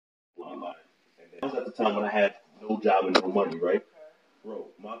That was at the time when I had no job and no money, right? Bro,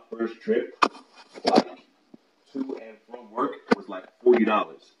 my first trip, like to and from work, was like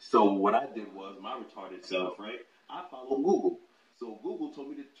 $40. So what I did was my retarded self, right? I followed Google. So Google told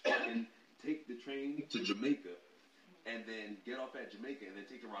me to fucking take the train to Jamaica and then get off at Jamaica and then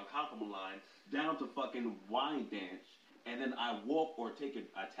take the Ronkonkoma line down to fucking Wyandanch. And then I walk or take a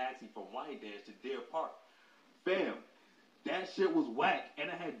taxi from Wyandanch to Deer Park. Fam, that shit was whack. And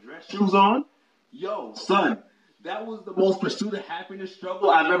I had dress shoes on. Yo, son, that was the most pursuit of happiness struggle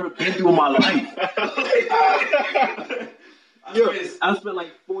I've ever been through in my life. I spent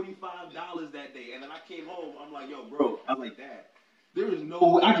like $45 that day. And then I came home. I'm like, yo, bro. I was like, Dad, there is no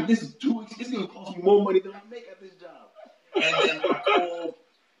way. This is too expensive. This is going to cost me more money than I make at this job.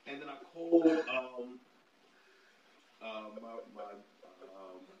 And then I called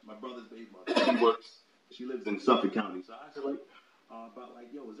my brother's baby mother. She lives in Suffolk County. So I said, like, about like,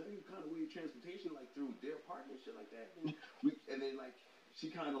 yo, is there any kind of way of transportation, like through Deer Park and shit like that? And then like,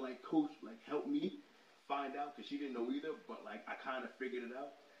 she kind of like coached, like helped me find out because she didn't know either, but like I kind of figured it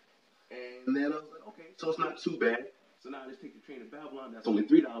out. And then I was like, okay, so it's not too bad. So now I just take the train to Babylon. That's only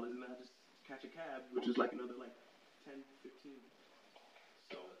 $3, and I just catch a cab, which is like another like 10, 15.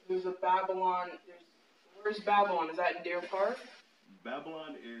 So there's a Babylon. Where's Babylon? Is that in Deer Park?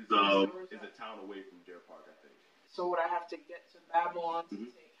 Babylon is a town away from Deer Park, I think. So would I have to get to Babylon to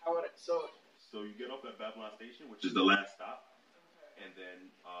take? How would it? So you get off at Babylon Station, which is the last stop, and then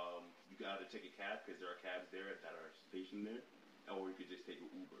you gotta take a cab because there are cabs there that are stationed there, or you could just take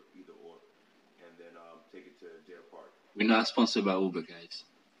an Uber, either or, and then take it to Deer Park. We're not sponsored by Uber, guys.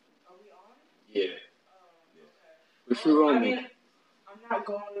 Are we on? Yeah. We're free roaming. I mean, I'm not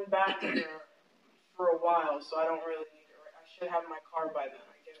going back there for a while, so I don't really need it. Right? I should have my car by then.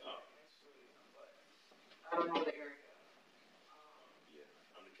 I get it next week, but I don't know the area.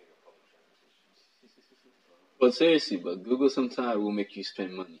 I'm the king of public transportation. But seriously, but Google sometime will make you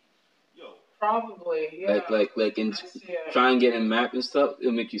spend money. Yo. Probably, yeah. Like in try and get a map and stuff,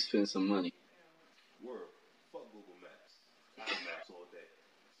 it'll make you spend some money. Word. Fuck Google Maps. I have maps all day.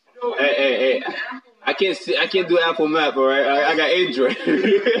 Hey. I can't do Apple Map, all right? I got Android. I was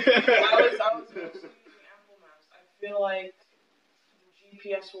using Apple Maps. I feel like the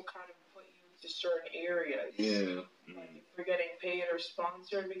GPS will kind of put you to certain areas. Yeah. Like if you're getting paid or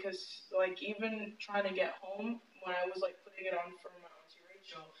sponsored, because like even trying to get home, when I was like putting it on for my auntie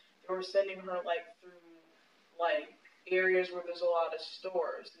Rachel, they were sending her like through like areas where there's a lot of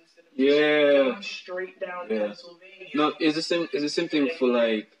stores instead of just going straight down Pennsylvania. No, it's the same thing for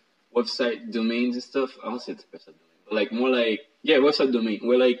like website domains and stuff. I don't say it's website domain, but like more like website domain.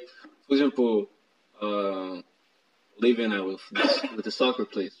 Where like, for example, living out with the soccer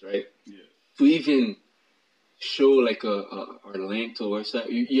place, right? Yeah. To even show like our link to a website,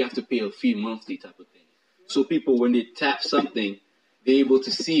 you have to pay a fee monthly type of thing. So people, when they tap something, they're able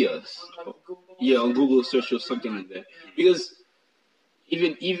to see us. On Google search or something like that. Because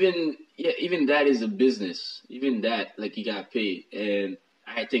even that is a business. Even that, like, you gotta pay. And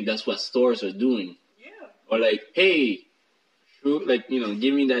I think that's what stores are doing. Yeah. Or like, hey, like,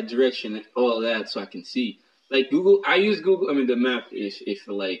 give me that direction, all that, so I can see. Like Google, I use Google. I mean, the map is if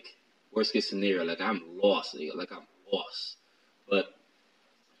like worst case scenario, like I'm lost. But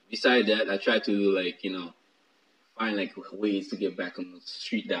besides that, I try to like find like ways to get back on the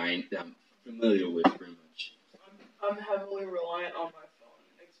street that I'm familiar with, pretty much. I'm heavily reliant on my phone,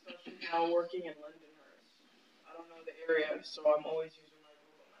 especially now working in Lindenhurst. I don't know the area, so I'm always using my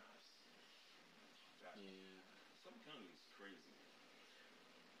Google Maps. Yeah. Some county is crazy.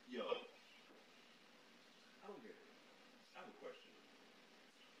 Yo, I don't get it. I have a question.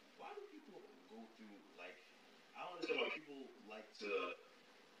 Why do people go through like? I don't understand why people like to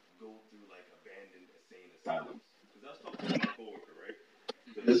go through like abandoned insane asylums. Because I was talking to my coworker, right?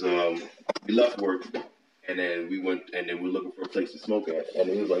 Because we left work. And then we went, and then we were looking for a place to smoke at. And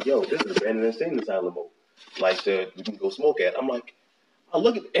he was like, yo, this is abandoned insane asylum. Like, we can go smoke at. I'm like, oh,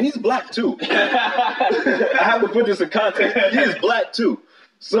 look at, and he's black, too. I have to put this in context. He is black, too.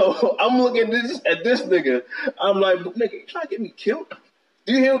 So I'm looking at this nigga. I'm like, nigga, you trying to get me killed?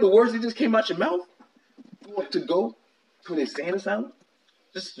 Do you hear the words that just came out your mouth? You want to go to an insane asylum?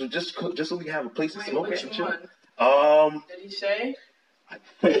 Just so we can have a place to smoke at and shit? Did he say?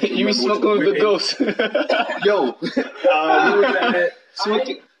 You were smoking with the ghost. Yo, we were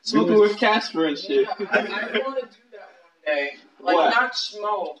smoking with Casper and shit. Yeah, I want to do that one day. Like, not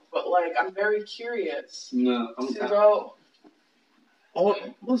smoke, but like, I'm very curious. No, to go. Oh,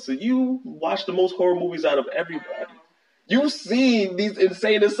 listen, you watch the most horror movies out of everybody. You've seen these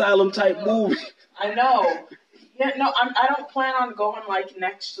insane asylum type movies. I know. Yeah, no, I don't plan on going like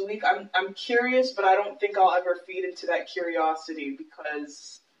next week. I'm curious, but I don't think I'll ever feed into that curiosity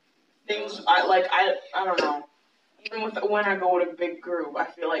because things I don't know. Even with when I go with a big group, I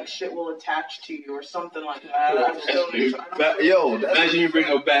feel like shit will attach to you or something like that. I don't Imagine you bring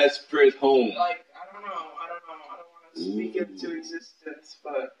a bad spirit home. Like I don't know. I don't want to speak it into existence,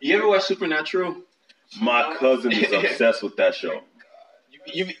 but you ever watch Supernatural? My cousin is obsessed with that show.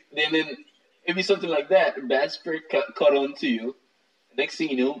 Then it'd be something like that. Bad spirit caught on to you. Next thing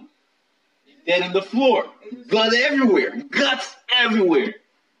you know, you're dead on the floor. Blood everywhere. Guts everywhere.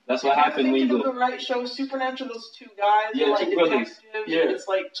 That's what happened when you go. The right show, Supernatural. Those two guys, yeah, are like two brothers. detectives. Yeah, it's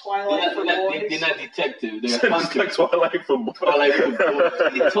like Twilight for boys. They're not detectives. They're It's like Twilight for boys. Twilight for boys. What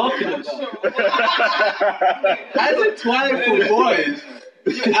are you talking about? I said Twilight for boys.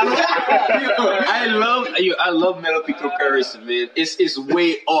 I love Metal Peak comparison, man. It's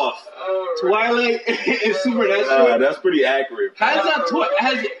way off. Twilight and Supernatural. That's pretty accurate.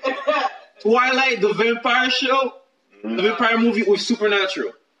 Has Twilight the vampire show, the vampire movie with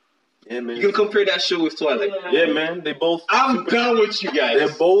Supernatural? Yeah, man. You can compare that show with Twilight. Yeah, man. They both. I'm done with you guys. They're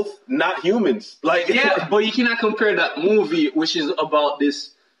both not humans. Like yeah, but you cannot compare that movie, which is about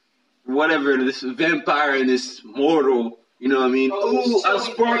this vampire and this mortal. You know what I mean? I'm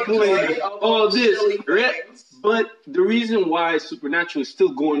sparkling, all this, right? But the reason why Supernatural is still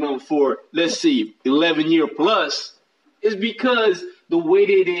going on for, let's see, 11 year plus, is because the way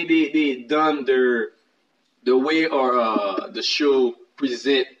they done the way the show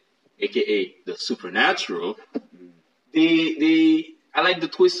present, aka the Supernatural, I like the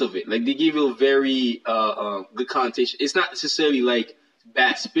twist of it. Like they give it a very good connotation. It's not necessarily like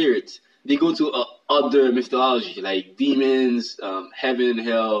bad spirits. They go to other mythology, like demons, heaven,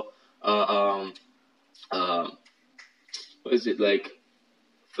 hell, what is it, like,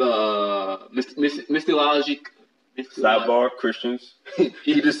 mythology. Sidebar, Christians.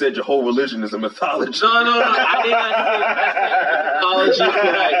 You just said your whole religion is a mythology. No, I did not say mythology,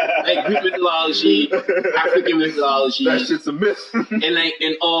 like Greek mythology, African mythology. That shit's a myth.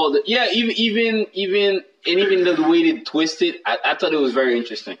 and all the, yeah, even the way they twist it, I thought it was very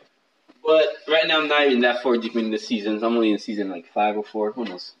interesting. But right now I'm not even that far deep in the seasons. I'm only in season like 5 or 4. Who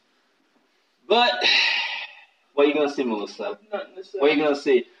knows? But what are you gonna say, Melissa? What are you gonna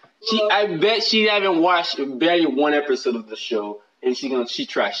say? I bet she haven't watched barely one episode of the show, and she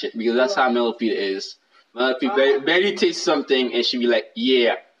trash it because that's how Melopita is. Melopita barely takes something, and she be like,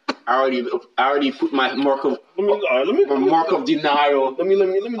 "Yeah, I already put my mark of denial." Let me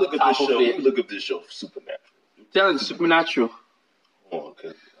look at this show. Let me look at this show, Supernatural. I'm telling you, Supernatural. Oh,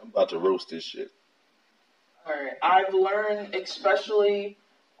 okay. I'm about to roast this shit. Alright, I've learned, especially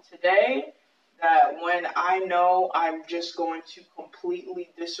today, that when I know I'm just going to completely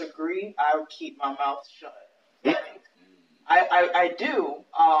disagree, I would keep my mouth shut. Like, I do.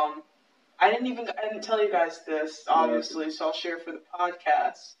 I didn't tell you guys this, obviously, so I'll share for the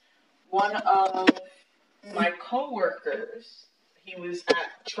podcast. One of my coworkers, he was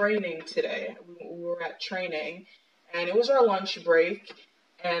at training today. We were at training, and it was our lunch break.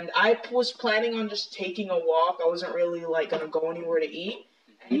 And I was planning on just taking a walk. I wasn't really like gonna go anywhere to eat.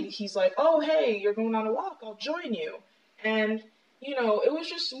 And he's like, "Oh, hey, you're going on a walk. I'll join you." And you know, it was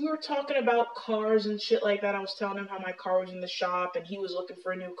just we were talking about cars and shit like that. I was telling him how my car was in the shop, and he was looking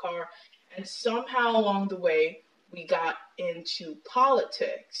for a new car. And somehow along the way, we got into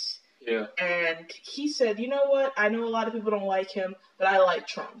politics. Yeah. And he said, "You know what? I know a lot of people don't like him, but I like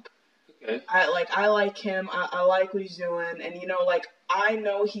Trump. Okay. I like him. I like what he's doing. And, you know, like, I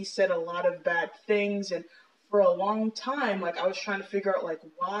know he said a lot of bad things. And for a long time, like, I was trying to figure out, like,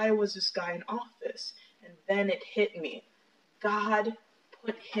 why was this guy in office? And then it hit me. God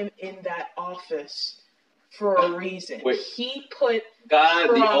put him in that office for a reason. Wait. He put God,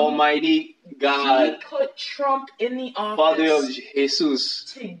 Trump, the Almighty God. He put Trump in the office. Father of Jesus.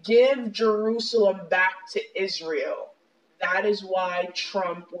 To give Jerusalem back to Israel. That is why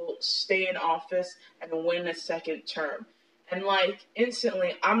Trump will stay in office and win a second term. And, like,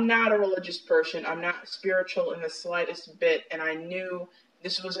 instantly, I'm not a religious person. I'm not spiritual in the slightest bit. And I knew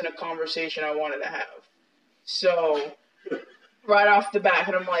this wasn't a conversation I wanted to have. So, right off the bat,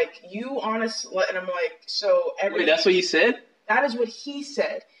 and I'm like, you honestly, and I'm like, so Wait, that's what he said? That is what he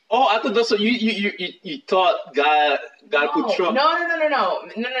said. Oh, I thought that's what you thought God put Trump. No.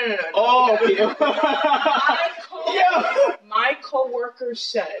 Oh, okay. My coworker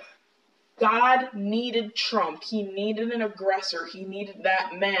said God needed Trump. He needed an aggressor. He needed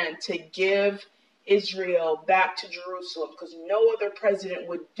that man to give Israel back to Jerusalem because no other president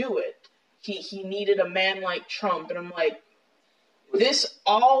would do it. He needed a man like Trump. And I'm like, This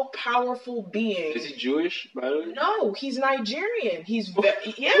all-powerful being. Is he Jewish, by the way? No, he's Nigerian. He's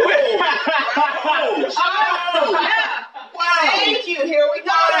yeah. Wow. Thank you. Here we go.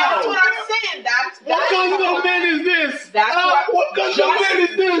 That's what I'm saying. What kind of man is this? That's what kind of man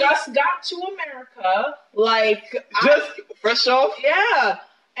is this? Just got to America, like Just fresh off? yeah.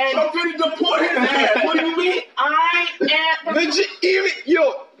 And Trump ready to deport his ass. What do you mean? I am.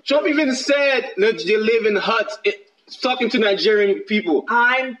 Trump even said that they live in huts. Talking to Nigerian people.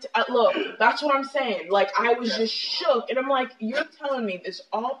 Look, that's what I'm saying. Like, I was just shook. And I'm like, you're telling me this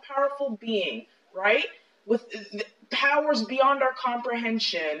all-powerful being, right, with powers beyond our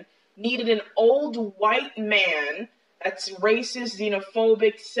comprehension, needed an old white man that's racist,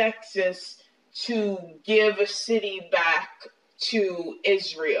 xenophobic, sexist to give a city back to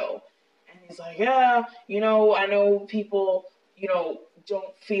Israel. And he's like, yeah, I know people,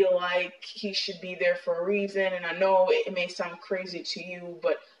 don't feel like he should be there for a reason, and I know it may sound crazy to you,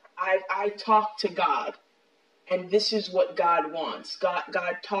 but I talk to God, and this is what God wants. God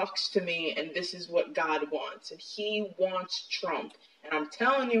talks to me, and this is what God wants, and He wants Trump, and I'm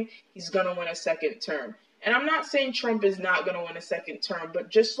telling you, he's gonna win a second term. And I'm not saying Trump is not gonna win a second term, but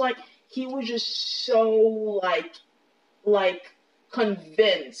just like he was just so like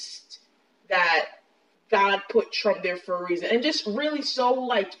convinced that God put Trump there for a reason, and just really so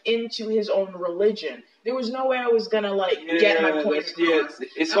like into his own religion. There was no way I was gonna get my point across. Yeah,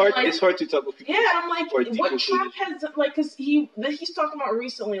 it's hard. It's hard to talk with people. Yeah, I'm like, what Trump has because he's talking about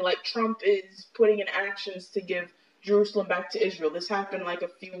recently, like Trump is putting in actions to give Jerusalem back to Israel. This happened like a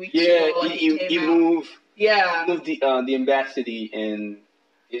few weeks ago. Yeah, he moved. Yeah, he moved the embassy in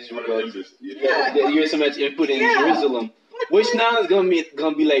Israel. Yeah. The U.S. embassy and put it in Jerusalem. Which now is gonna be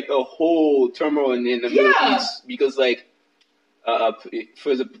like a whole turmoil in the Middle East because for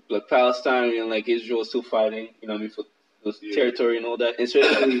Palestine and Israel is still fighting, for those territory and all that, and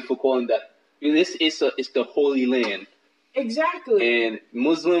especially for calling that this is it's the Holy Land. Exactly. And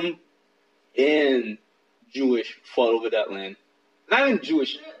Muslim and Jewish fought over that land. Not even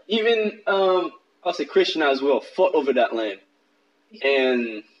Jewish, even I'll say Christian as well fought over that land.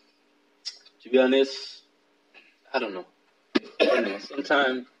 And to be honest, I don't know.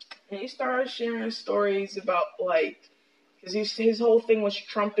 Sometimes. And he started sharing stories about because his whole thing was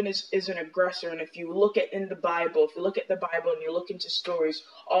Trump is an aggressor, and if you look at the Bible and you look into stories,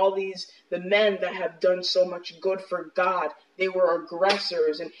 the men that have done so much good for God, they were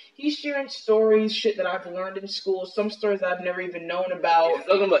aggressors, and he's sharing shit that I've learned in school, some stories I've never even known about. He's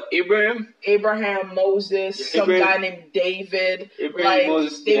talking about Abraham, Moses, some guy named David.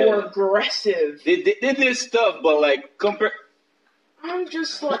 Moses, they were aggressive. They did this stuff, but compare. I'm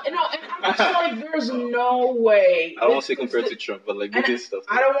just and I'm just there's no way. I don't want to say compared to Trump, but they did stuff.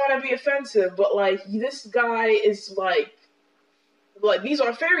 I don't want to be offensive, but this guy is like these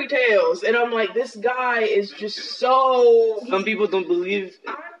are fairy tales, and I'm like, this guy is just so. Some people don't believe.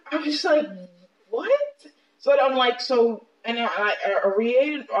 I'm just like, what? So I'm like, and I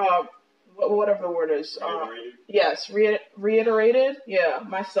reiterated, whatever the word is. Yes, reiterated. Yeah,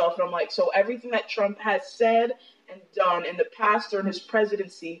 myself, and I'm like, so everything that Trump has said and done in the past during his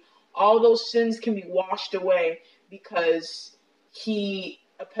presidency, all those sins can be washed away because he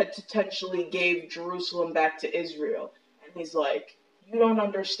potentially gave Jerusalem back to Israel. And he's like, you don't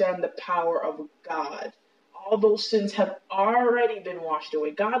understand the power of God. All those sins have already been washed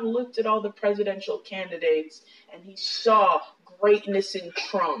away. God looked at all the presidential candidates and he saw greatness in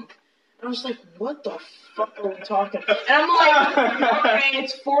Trump. And I was like, what the fuck are we talking about? And I'm like, okay,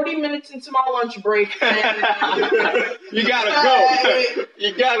 it's 40 minutes into my lunch break. And you gotta go.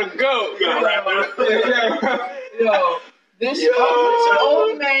 You gotta go. You gotta wrap it up. Yo, this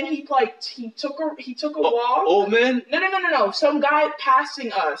old man, he took a walk. Old man? No. Some guy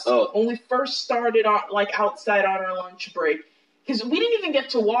passing us when we first started on outside on our lunch break. Because we didn't even get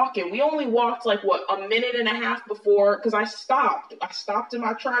to walk it. We only walked a minute and a half before, because I stopped. I stopped in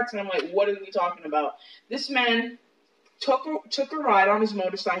my tracks, and I'm like, what are we talking about? This man took a ride on his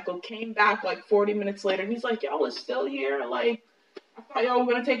motorcycle, came back 40 minutes later, and he's like, y'all is still here? I thought y'all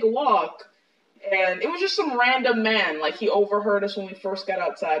were going to take a walk. And it was just some random man. He overheard us when we first got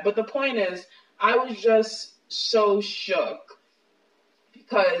outside. But the point is, I was just so shook.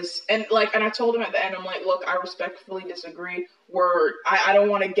 Because, and I told him at the end, I'm like, look, I respectfully disagree. I don't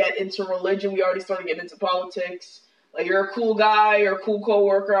want to get into religion. We already started getting into politics. You're a cool guy, you're a cool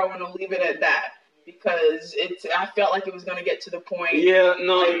coworker. I want to leave it at that. Because I felt like it was going to get to the point. Yeah,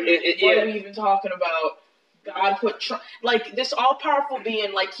 no. What are we even talking about? God put Trump, like this all powerful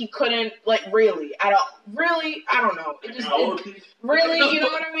being, like he couldn't, like really, at all, really, I don't know. It just really, you know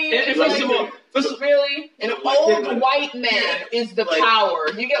what I mean? And Like, first of all, really, an old white man is the power.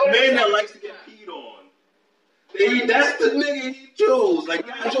 You get what I'm man saying? that likes to get peed on. That's the nigga he chose. Like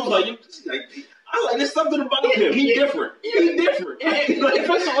God chose, like I like. There's something about him. He different. He different.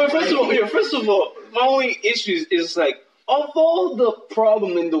 First of all, my only issue is like, of all the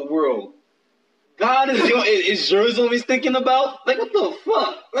problem in the world, God is Jerusalem he's thinking about? Like, what the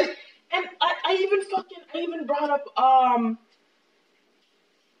fuck? Like, and I even brought up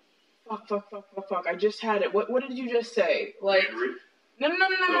fuck. I just had it. What did you just say? Like, no.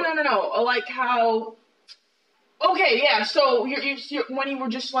 Like how. Okay, yeah. So you're when you were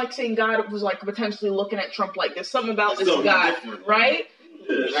just like saying God was like potentially looking at Trump like there's something about this guy, right?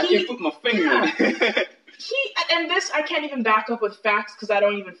 I can't put my finger on it. And this I can't even back up with facts because I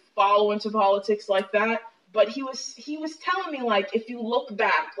don't even follow into politics like that. But he was telling me like if you look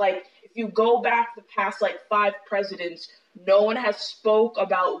back, like if you go back the past like 5 presidents, no one has spoke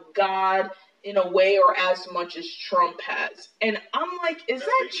about God in a way or as much as Trump has. And I'm like, is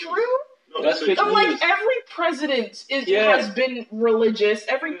that true? No, That's fake I'm news. like, every president has been religious.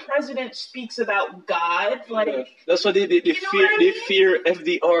 Every president speaks about God. Like that's why they fear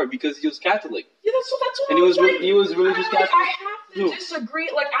FDR because he was Catholic. Yeah, that's what and he was religious Catholic. I have to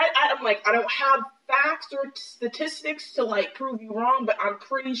disagree. Like I'm like I don't have facts or statistics to like prove you wrong, but I'm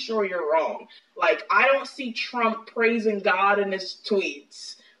pretty sure you're wrong. Like I don't see Trump praising God in his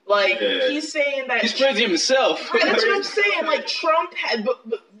tweets. Like he's saying that he's praising himself. Right, that's what I'm saying. Like Trump had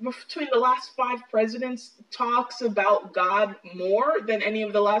between the last 5 presidents talks about God more than any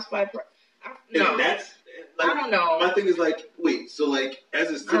of the last 5. No, that's like, I don't know. My thing is like, wait, so like as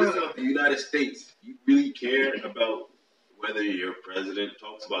a citizen of the United States, you really care about whether your president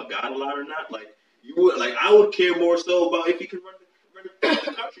talks about God a lot or not? Like you would, like I would care more so about if he can run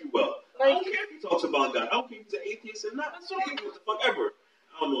the country well. I don't care if he talks about God. I don't care if he's an atheist or not. What the fuck ever.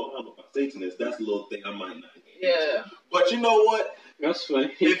 I don't know about Satanist. That's a little thing I might not. Yeah. But you know what? That's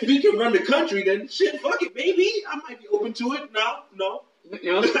funny. If he can run the country, then shit, fuck it, maybe I might be open to it. No.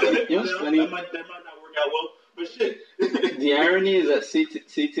 You know what's funny? That might not work out well. But shit. The irony is that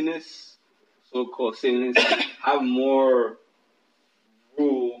Satanists, so-called Satanists, have more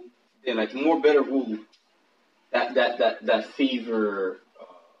rule than like more better rule that favor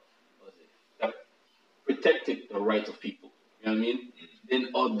that protected the rights of people. You know what I mean? Than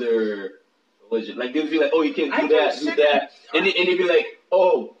other religion. Like they'll be like, oh, you can't do that, and they'd be like,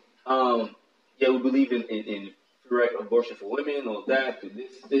 oh, yeah, we believe in free right abortion for women, all that, do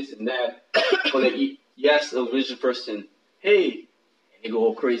this and that. But like, you ask a religious person, hey, and they go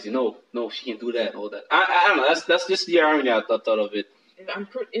all crazy. No, she can't do that, all that. I don't know. That's just the irony I thought of it.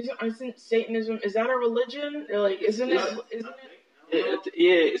 Isn't Satanism? Is that a religion? Like, isn't it?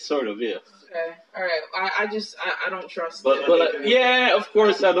 It's sort of, yeah. Okay, all right. I don't trust. But yeah, of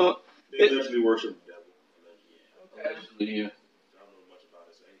course I don't. They literally worship the devil. Okay. Yeah. I don't know much about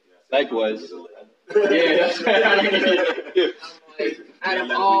it. Likewise. Yeah, that's right. Like,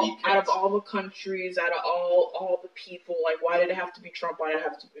 out of all the countries, out of all the people, like why did it have to be Trump? Why did it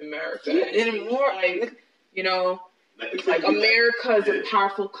have to be America? Yeah, and more like, you know, like America is a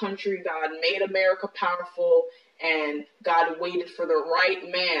powerful country. God made America powerful. And God waited for the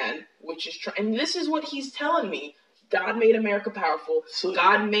right man, which is and this is what he's telling me. God made America powerful.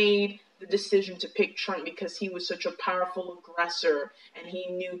 God made the decision to pick Trump because he was such a powerful aggressor, and he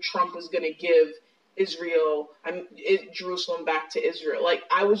knew Trump was going to give Jerusalem back to Israel. Like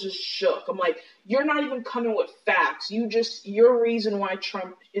I was just shook. I'm like, you're not even coming with facts. Your reason why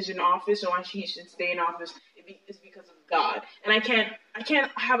Trump is in office and why he should stay in office is because of God. And I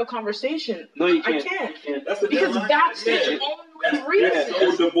can't have a conversation. No, you can't. I can't. You can't. Because that's his only reason.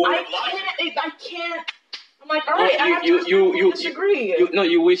 I can't. I'm like, all right, I have to disagree.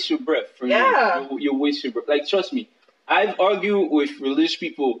 You waste your breath. Yeah. You waste your breath. Like, trust me, I've argued with religious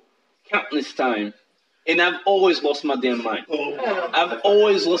people countless times, and I've always lost my damn mind. I've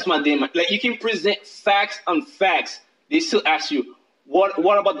always lost my damn mind. Like, you can present facts on facts. They still ask you, what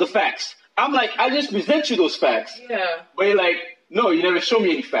about the facts? I'm like, I just present you those facts. Yeah. But you're like, no, you never show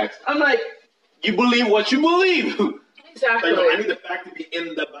me any facts. I'm like, you believe what you believe. Exactly. Like, no, I need the fact to be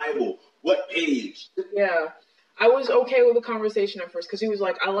in the Bible. What page? Yeah. I was okay with the conversation at first because he was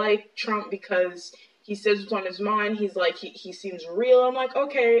like, I like Trump because he says what's on his mind. He's like, he seems real. I'm like,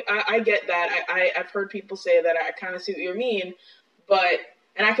 okay, I get that. I've heard people say that. I kind of see what you mean.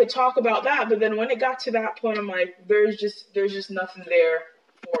 And I could talk about that. But then when it got to that point, I'm like, there's just nothing there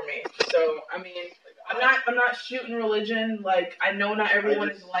for me. So, I mean, I'm not shooting religion. Like, I know not everyone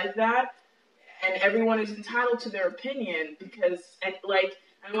is like that. and everyone is entitled to their opinion because, and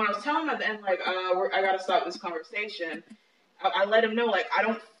when I was telling him at the end, I gotta stop this conversation. I let him know, like, I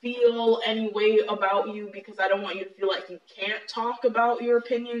don't feel any way about you because I don't want you to feel like you can't talk about your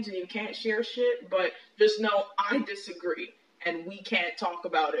opinions and you can't share shit, but just know I disagree and we can't talk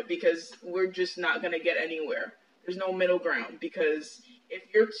about it because we're just not gonna get anywhere. There's no middle ground because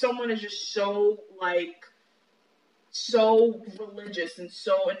if someone is just so religious and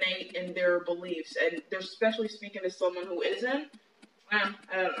so innate in their beliefs, and they're especially speaking to someone who isn't, I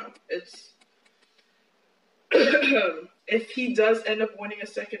don't know. It's if he does end up winning a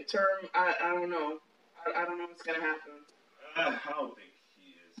second term, I don't know. I don't know what's gonna happen. I don't think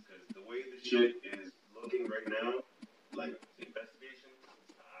he is, because the way the shit is looking right now, like the investigation.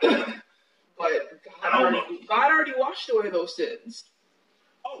 But I don't know. God already washed away those sins.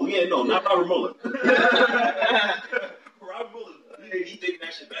 Oh yeah, no, not Robert Mueller. Robert Mueller, he taking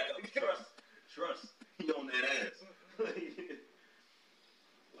that shit back up. Trust. He on that ass.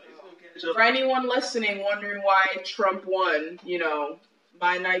 For anyone listening, wondering why Trump won,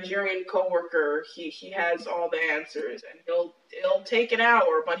 my Nigerian coworker, he has all the answers, and he'll take an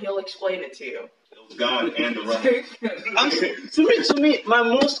hour, but he'll explain it to you. God and the right. To me, my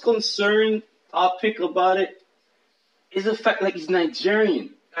most concerned topic about it is the fact he's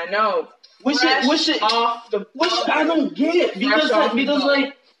Nigerian. I know. Which I don't get it because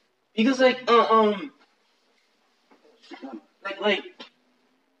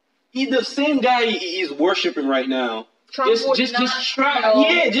he's the same guy he's worshiping right now. Trump just try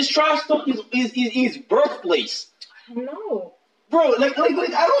stuff his birthplace. I don't know. Bro,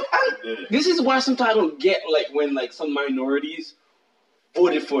 this is why sometimes I don't get when some minorities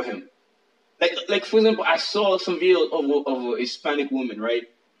voted for him. Like for example, I saw some video of a Hispanic woman, right?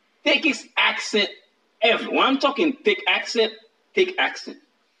 Thickest accent ever. When I'm talking thick accent.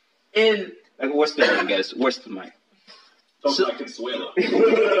 And what's the one, guys? What's the mic? Like Consuelo.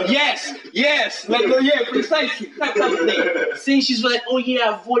 Yes, precisely. That type of thing. Saying she's like, oh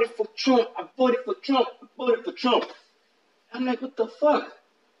yeah, I voted for Trump. I'm like, what the fuck?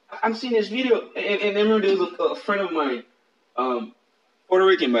 I'm seeing this video, and I remember there was a friend of mine, Puerto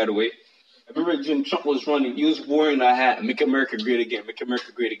Rican, by the way. I remember when Trump was running, he was wearing a hat, "Make America Great Again,"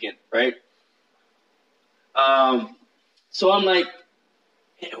 right? So I'm like,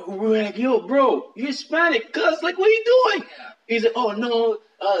 we were like, yo, bro, you're Hispanic, cuz, what are you doing? He's like, oh no,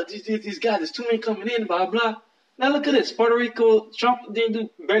 these guys, there's too many coming in, blah blah. Now look at this, Puerto Rico, Trump didn't do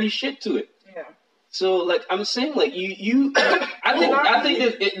barely shit to it. Yeah. So I'm saying you I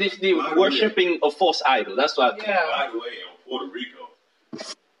think they're worshipping a false idol. That's what I think. Yeah. By the way, on Puerto Rico,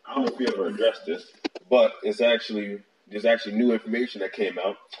 I don't know if you ever addressed this, but there's actually new information that came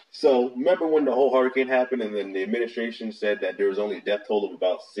out. So remember when the whole hurricane happened, and then the administration said that there was only a death toll of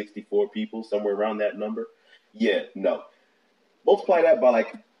about 64 people, somewhere around that number? Yeah, no. Multiply that by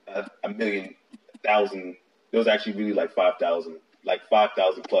a million thousand. There was actually really 5,000.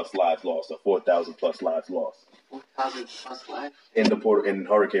 5,000 plus lives lost, or 4,000 plus lives lost. 4,000 plus lives? In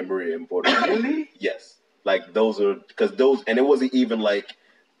Hurricane Maria in Puerto Rico. Really? Yes. Those are, because those, and it wasn't even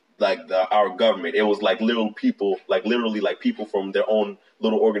our government. It was literal people, literally people from their own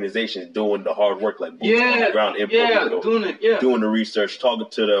little organizations doing the hard work, boots on the ground in Puerto Rico, doing the research, talking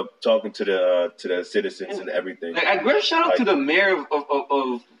to the citizens and everything. A great shout out to the mayor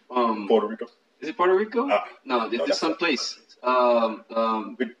of Puerto Rico. Is it Puerto Rico? No, it's someplace. I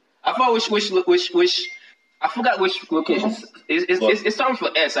forgot which location. It's starting for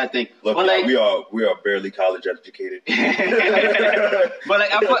S, I think. Look, but we are barely college educated. But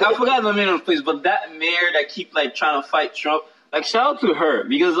I forgot the name of the place. But that mayor that keep trying to fight Trump, shout out to her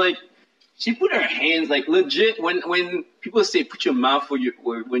because she put her hands legit when people say put your mouth where you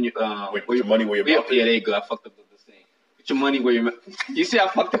when you put your money where your mouth is. Yeah, there you go. I fucked up the saying. Put your money where your mouth. You see, I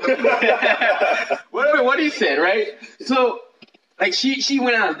fucked up. What he said, right? So. She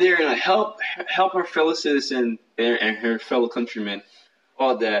went out there and help her fellow citizen and her fellow countrymen,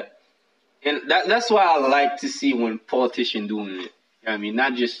 all that, and that's why I like to see when politicians doing it. You know what I mean,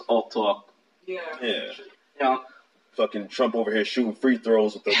 not just all talk. Yeah. Fucking Trump over here shooting free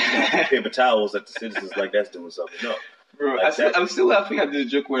throws with the paper towels at the citizens that's doing something. No, bro, I'm still laughing at this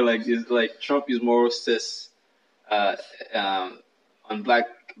joke where Trump is more cis on black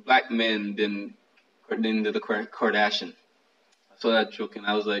men than the Kardashian. I saw that joke and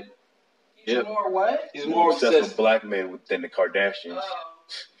I was like, He's more what? He's more obsessed with black men than the Kardashians.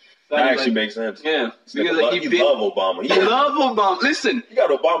 That actually makes sense. Yeah. Because he love Obama. He love Obama. Listen. He got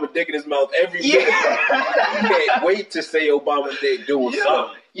Obama dick in his mouth every day. He can't wait to say Obama dick doing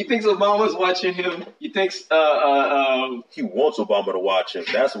something. You think Obama's watching him? You think He wants Obama to watch him.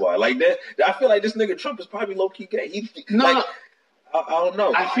 That's why. Like that. I feel like this nigga Trump is probably low key gay. No, like, no. I don't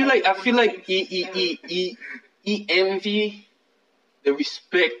know. I feel like he envy the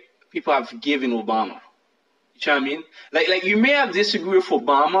respect people have given Obama. You know what I mean? Like you may have disagreed with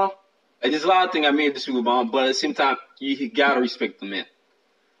Obama. Like there's a lot of things I may disagree with Obama, but at the same time, you gotta respect the man.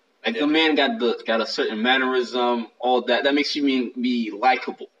 Like the man got a certain mannerism, all that. That makes you be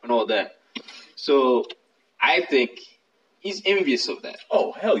likable and all that. So I think he's envious of that.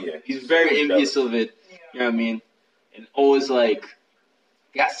 Oh hell yeah. He's very envious of it. You know what I mean? And always like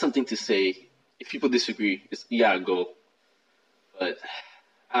got something to say. If people disagree, you gotta go. But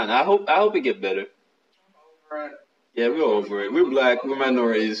I don't know. I hope it get better. Right. Yeah, we're over it. We're black. We're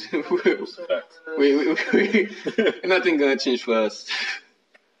minorities. we nothing gonna change for us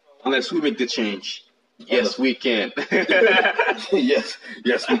unless we make the change. Yes, we can. yes,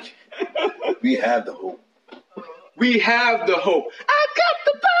 we can. We have the hope. We have the hope. I got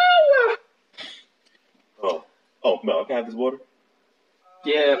the power. Oh, Mel, can I have this water?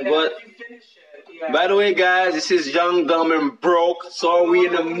 Yeah, but if you finish it, yeah. by the way, guys, this is Young, Dumb, and Broke. So we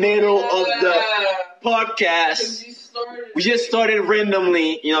in the middle of the podcast. We just started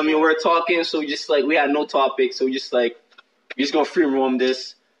randomly. You know what I mean? We're talking, so we had no topic. So we're just gonna free roam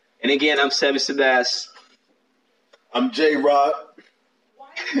this. And again, I'm Seven Sebas. I'm J Rod. Why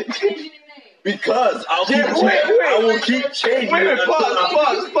are you changing your name? Because I will keep changing Wait, it.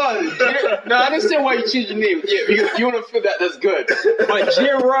 pause. No, I understand why you change your name. Yeah, you want to feel that's good. But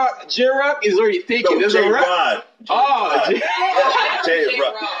J-Rock is already taken. There's a rap. Oh,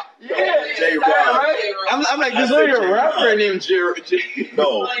 J-Rock. Yeah, J-Rock. Right? I'm like, there's already a rapper named J.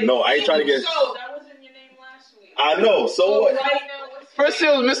 No, I ain't trying to get. So that wasn't your name last week. I know. So what? Right now, what's First it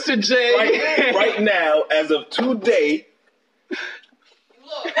was Mr. J. Right now, as of today,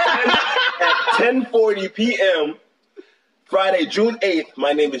 look. at 10:40 p.m., Friday, June 8th,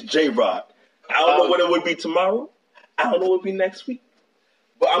 my name is J-Rod. I don't know what it would be tomorrow. I don't know what it would be next week.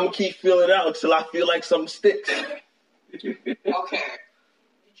 But I'm going to keep filling it out until I feel like something sticks. Okay. You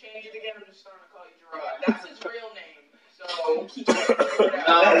change it again, I'm just starting to call you Gerard. That's his real name. So keep it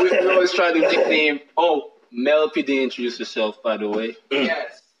out. We always try to nickname. Oh, Mel P didn't introduce herself, by the way.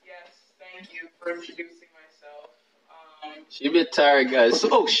 Yes. Thank you for introducing myself. She a bit tired, guys.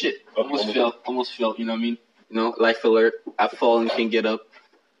 Oh shit! Almost fell. You know what I mean? You know, life alert. I fall and can't get up.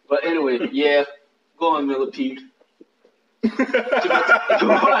 But anyway, yeah. Go on, Millipede.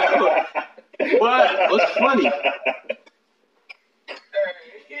 What? What's funny?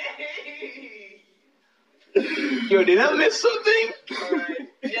 Yo, did I miss something? Alright.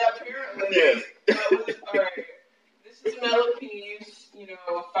 Yeah, apparently. Yes. Alright. This is Millipedes,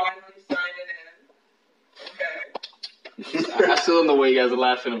 finally signing in. Okay. I still don't know what you guys are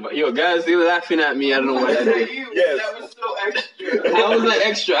laughing about. Yo, guys, they were laughing at me. I don't know why I did. Yes. That was so extra. That was like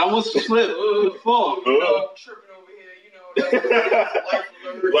extra. I almost slipped. Fall. Tripping over here, that's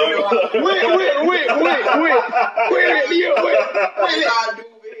life alert. Wait.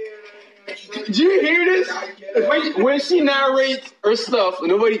 Did you hear this? When she narrates her stuff,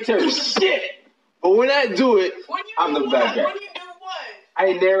 nobody tells shit. But when I do it, I'm the bad guy. When you do what?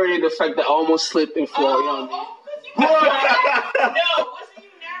 I narrated the fact that I almost slipped and fall. You know what I mean? No, wasn't you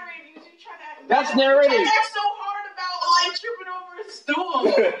narrating? You trying to act That's narrating. You act so hard about tripping over a stool.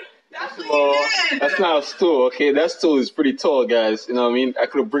 That's what you did. That's not a stool, okay? That stool is pretty tall, guys. You know what I mean? I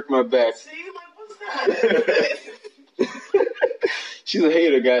could have bricked my back. See, what's that? She's a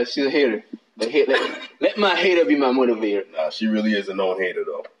hater, guys. She's a hater. Let my hater be my motivator. Nah, she really is a known hater,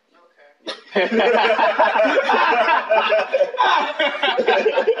 though.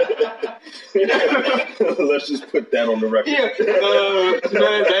 Let's just put that on the record. Yeah,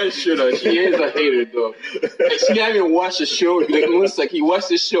 that shit. She is a hater, though. Like, she haven't even watched the show. Like, looks like he watched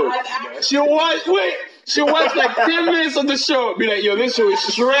the show. She'll watch like 10 minutes of the show. Be like, yo, this show is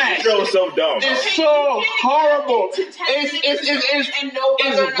trash. This show is so dumb. It's so horrible. It's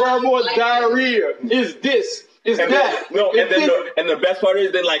verbal diarrhea. It's this. It's and that. And the best part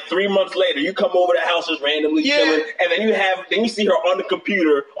is that like 3 months later, you come over the house just randomly chilling, and then you see her on the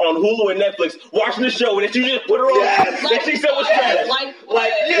computer on Hulu and Netflix watching the show, and then you just put her on, and she said was trash.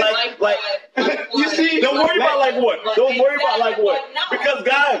 Like, you see, don't worry about like what. Don't worry about like what, because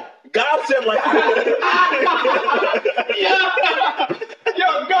God said like.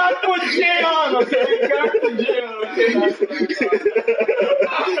 Yo, God put J on, okay? God put J on, okay?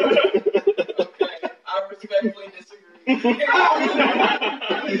 I respectfully disagree.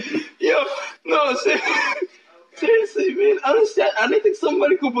 Yo, no, seriously, man. I don't think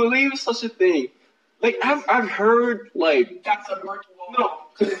somebody could believe such a thing. Like I've heard like That's a brick wall. no.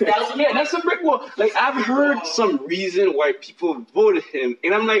 That's a brick wall. Like I've heard some reason why people voted him,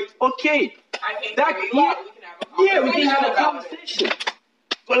 and I'm like, okay, I think that we can have a about it. conversation.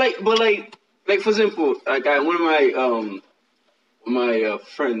 But like for example, like one of my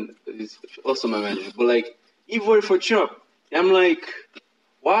friend is also my manager, but like he voted for Trump, and I'm like,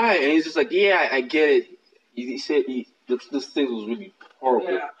 why? And he's just like, yeah, I get it. He said this thing was really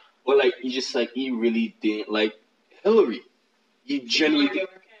horrible, Yeah. but like he really didn't like Hillary. He genuinely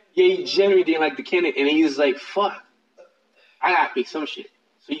didn't like the candidate, and he's like, fuck, I gotta pick some shit.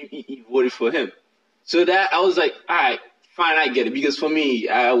 So he voted for him. So that I was like, all right, fine, I get it, because for me,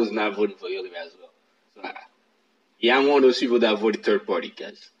 I was not voting for Hillary as well. So I'm one of those people that voted third party,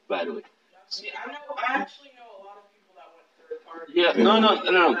 guys. By the way. I actually know a lot of people that went third party. Yeah,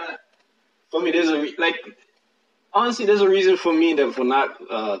 no. For me, honestly, there's a reason for me that for not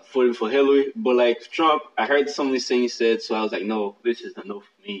voting for Hillary, but like Trump, I heard some of these things he said, so I was like, no, this is not no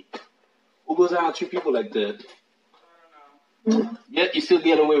for me. Who goes out and treat people like that? I don't know. Yet you still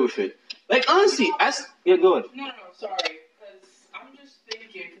get away with it. Like honestly, go ahead. No, sorry, because I'm just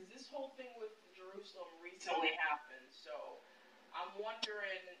thinking, because this whole thing with Jerusalem recently happened, so I'm wondering,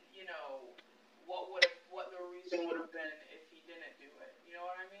 what the reason would have been if he didn't do it. You know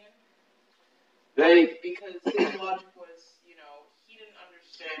what I mean? Like, because his logic was, he didn't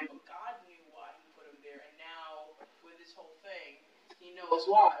understand, but God knew why he put him there, and now with this whole thing, he knows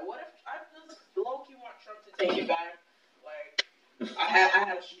why. What if I low-key want Trump to take it back? Like, I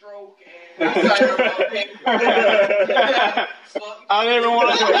had a stroke and I decided to pay for it. I don't even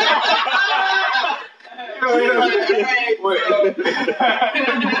want to.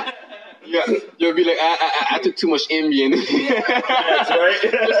 Wait. Yeah, you'll be like, I took too much Ambien. That's right.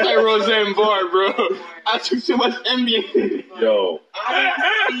 Just like Roseanne Barr, bro. I took too much Ambien. Yo.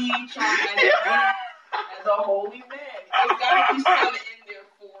 I see Trump as a holy man. There's gotta be something in there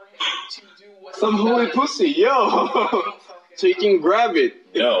for him to do what some he holy does. pussy, yo. So you can grab it.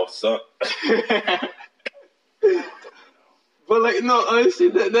 Yo, son. But like, no, honestly,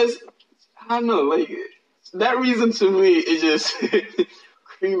 that's I don't know, like that reason to me is just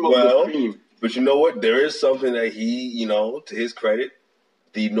cream of the cream. But you know what? There is something that he, to his credit,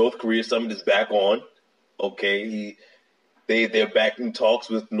 the North Korea summit is back on. Okay, they're back in talks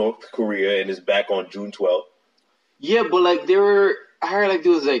with North Korea and is back on June 12th. Yeah, but like I heard like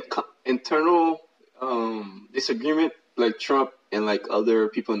there was like internal disagreement, like Trump and like other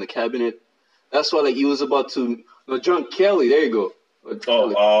people in the cabinet. That's why like he was about to John Kelly. There you go. He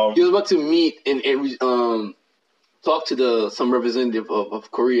was about to meet and talk to some representative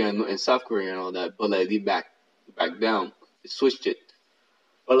of Korea and South Korea and all that, but like they backed down. They switched it.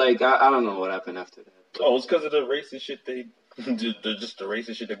 But like I don't know what happened after that. Oh, it's because of the racist shit just the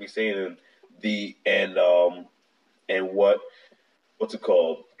racist shit that we saying and what's it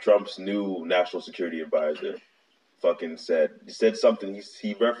called? Trump's new national security advisor fucking said something. He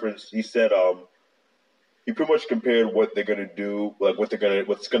said he pretty much compared what they're gonna do, like what's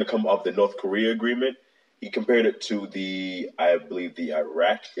gonna come of the North Korea agreement. He compared it to I believe the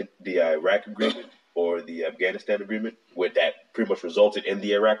Iraq agreement or the Afghanistan agreement, where that pretty much resulted in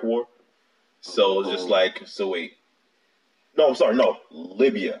the Iraq war. So it's just like, wait. No, I'm sorry, no,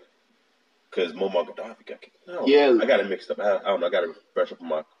 Libya. Because Muammar Gaddafi got kicked. No, yeah. I got it mixed up. I don't know. I got to brush up on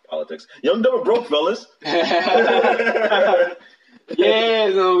my politics. Young, dumb, and broke, fellas. Yeah,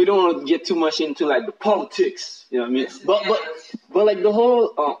 no, we don't want to get too much into like the politics. You know what I mean? But like the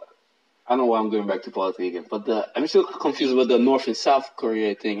whole, I don't know why I'm going back to politics again. But I'm still confused about the North and South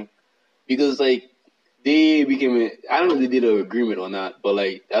Korea thing, because like they became, I don't know if they did an agreement or not, but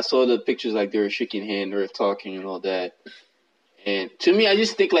like I saw the pictures, like they were shaking hands, they were talking and all that. And to me, I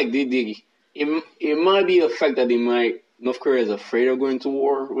just think like it might be a fact that North Korea is afraid of going to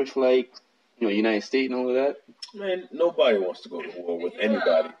war with like, United States and all of that. Man, nobody wants to go to war with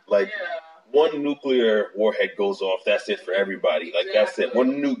anybody. Like, one nuclear warhead goes off, that's it for everybody. Like, that's it.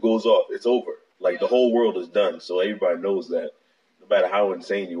 One nuke goes off, it's over. Like, the whole world is done. So everybody knows that. No matter how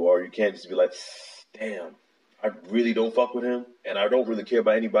insane you are, you can't just be like, damn, I really don't fuck with him, and I don't really care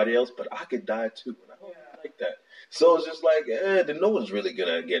about anybody else, but I could die too, and I don't really like that. So it's just like, then no one's really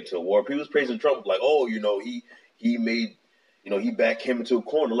gonna get into a war. People was praising Trump, like, oh, he made, he backed him into a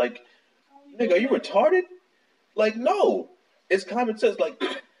corner. Like, nigga, are you retarded? Like, no, it's common sense. Like,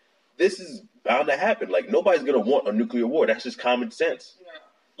 this is bound to happen. Like, nobody's gonna want a nuclear war. That's just common sense. Yeah.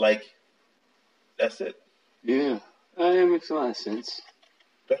 Like, that's it. Yeah, that makes a lot of sense.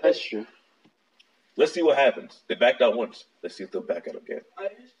 That's true. Let's see what happens. They backed out once. Let's see if they'll back out again. I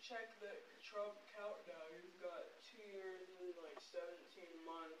just checked the Trump countdown. He's got 2 years and like 17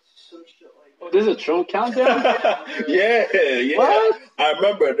 months, some shit like that. Oh There's a Trump countdown? Yeah. What? I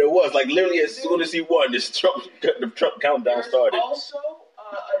remember there was like literally as soon as he won, the Trump countdown There's started. also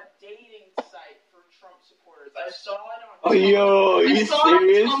a dating site for Trump supporters. I saw it on Oh, Tumblr. yo, I you saw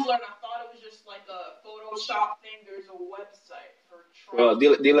serious? it on Tumblr and I thought it was just like a Photoshop thing. There's a website for Trump. Well, they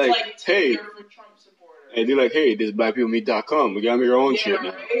It's like, like hey, Tinder for Trump supporters. and they're like, hey, this is blackpeoplemeet.com. We got your own Yeah, shit now.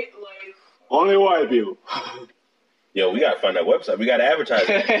 right? Like, Only white people. Yo, we gotta find that website. We gotta advertise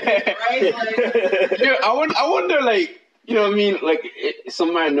it. right? Like, Yeah, I wonder, like, you know what I mean? Like,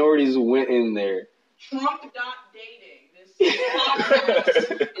 some minorities went in there. Trump.dating. This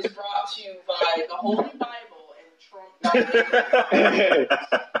podcast is brought to you by the Holy Bible and Trump.dating.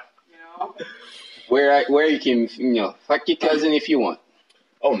 You know? Where you can, fuck your cousin if you want.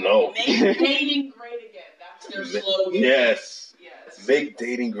 Oh no. Make dating great again. That's their slogan. Yes. Yes. Make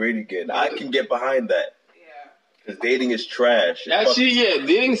dating great again. I can get behind that. Yeah. Because dating is trash. Actually, yeah,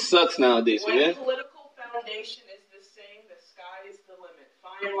 dating sucks nowadays, When man. political foundation is the same, the sky is the limit.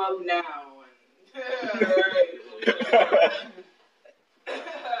 Find love now.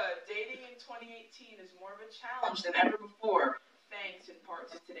 Dating in 2018 is more of a challenge than ever before, thanks in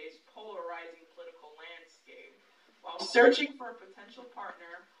part to today's polarizing political landscape. While searching for a potential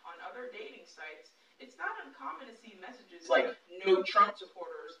partner on other dating sites, it's not uncommon to see messages like no Trump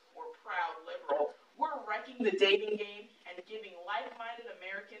supporters or proud liberal. We're wrecking the dating game and giving like-minded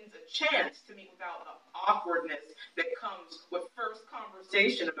Americans a chance to meet without the awkwardness that comes with first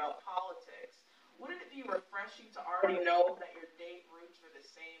conversation about politics. Wouldn't it be refreshing to already know that your date roots for the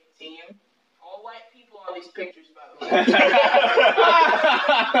same team? All white people on these pictures, by the way.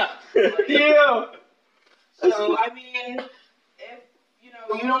 Yeah. So, I mean, if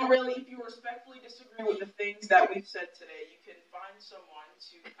you don't really, if you respectfully disagree with the things that we've said today, you can find someone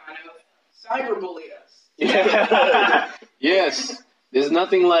to kind of cyberbully us. Yeah. Yes. There's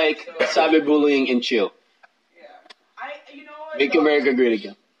nothing like cyberbullying and chill. Yeah. You know what? Make America great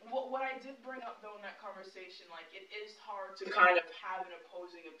again. What I did bring up, though, in that conversation, like, it is hard to kind of have an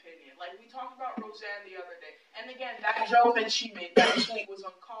opposing opinion. Like, we talked about Roseanne the other day. And again, that joke that she made, that tweet was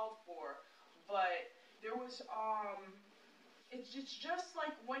uncalled for. But there was, it's just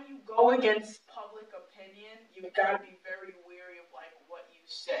like when you go against public opinion, you've got to be very wary of, like, what you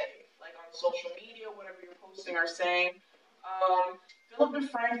say. Like, on social media, whatever you're posting or saying. Philip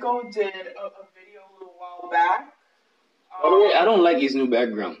DeFranco did a video a little while back. By the way, I don't like his new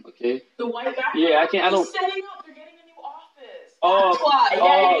background, okay? The white background? Yeah, I don't. He's setting up, they're getting a new office. Oh, That's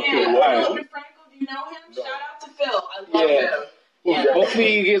why. okay, wow. Philip DeFranco, do you know him? No. Shout out to Phil. I love him. Yeah.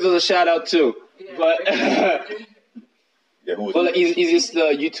 Hopefully he gives us a shout out too. Yeah. But Yeah, who was well, it? he's just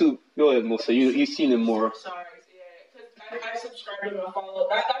YouTube. Go ahead, Musa. You've seen him more. Sorry, yeah. Because I subscribed to him and followed.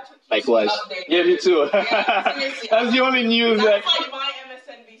 That's what keeps Likewise. me updated. Yeah, me too. Yeah, seriously. That's the only news that. That's like my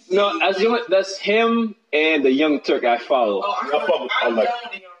MSNBC. No, that's him and the Young Turk I follow. Oh, I fuck with- I'm I like- done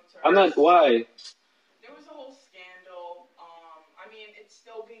with the Young Turks. I'm not. Why? There was a whole scandal. I mean, it's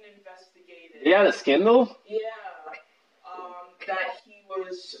still being investigated. He had a scandal. Yeah. That he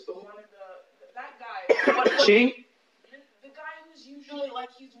was one of that guy. Ching. The guy who's usually like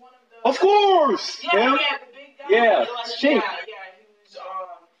he's one of the. Of course. Yeah, Him? yeah, the big guy. Yeah, like, Ching. yeah. He was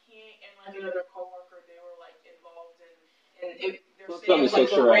he and like another coworker. They were like involved in they're Don't saying tell me like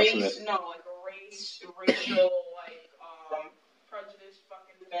sexual a race, harassment. racial like prejudice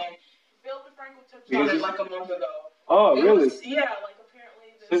fucking thing. Phil DeFranco touched on it like a month ago. Oh, It really? was- yeah, like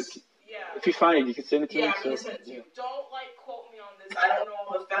apparently this. Yeah. If you find it, you can send it to Yeah, me. I'm gonna so- send it to you. Don't like quote me on this. I don't know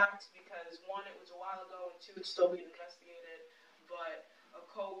all the facts because one, it was a while ago, and two, it's still being investigated. But a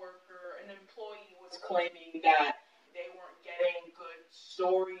coworker, an employee, was claiming that they weren't getting good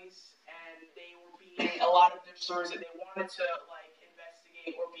stories, and they were being a lot of their stories that they wanted to like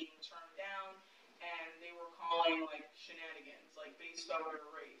investigate were being turned down, and they were calling like shenanigans, like based on their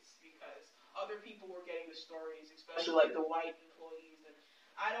race, because other people were getting the stories, especially like the white employees. And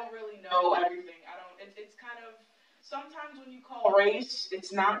I don't really know everything. It's kind of, sometimes when you call race, it's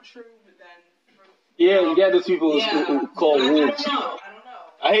not true, but then. Yeah, you got those people who call I wolves. don't know.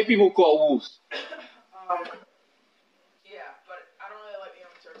 I hate people who call wolves. Yeah, but I don't really like the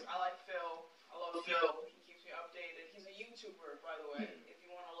Young Turks. I like Phil. I love Phil. He keeps me updated. He's a YouTuber, by the way, if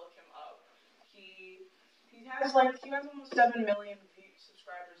you want to look him up. He has almost 7 million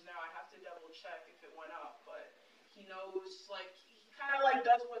subscribers now. I have to double check if it went up, but he knows, like, he kind of like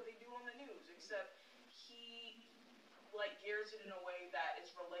does what they do on the news, except he like gears it in a way that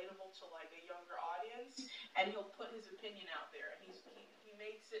is relatable to like a younger audience, and he'll put his opinion out there, and he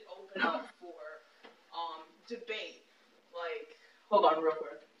makes it open up for debate. Like, hold on real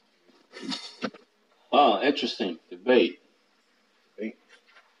quick. Oh, interesting. Debate.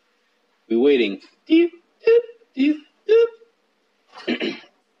 We waiting. Deep, deep, deep, deep.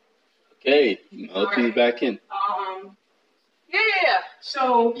 Okay, Melty's back in. Yeah.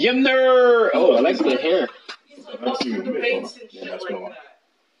 So. Yemner! Oh, I like the hair. He's like, what's the debates and shit like that? Oh,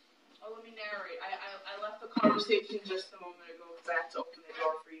 let me narrate. I left the conversation just a moment ago because I had to open the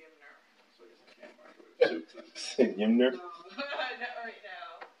door for Yemner. So Yemner? no, not right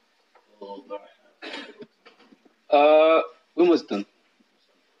now. When was it done?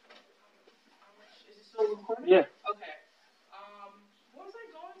 Is it still recording? Yeah. Okay. What was I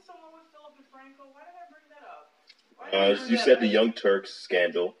going somewhere with Philip and Franco? Why did I bring that up? You said the Young Turks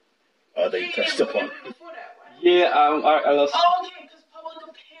scandal. They touched upon. Yeah, I lost. Oh, yeah, because public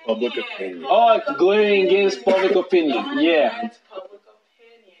opinion. Public opinion. Oh, going against public opinion. Yeah. Public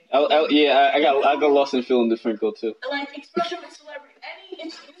opinion. Yeah, I got lost in feeling the Franco too. Like, especially with celebrity.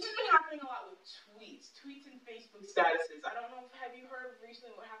 This has been happening a lot with tweets and Facebook statuses. I don't know. Have you heard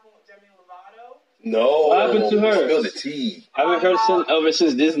recently what happened with Demi Lovato? No. What happened to her? Spill the tea. I haven't heard ever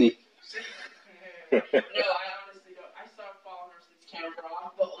since Disney. No, I honestly don't. I started following her since Camp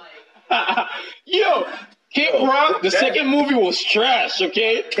Rock, but like. Yo, Camp Rock, the second movie was trash,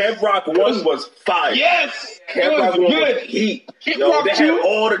 okay? Camp Rock 1 was fire. Yes! Camp it Rock was 1 good. was heat. Camp Yo, Rock they 2? had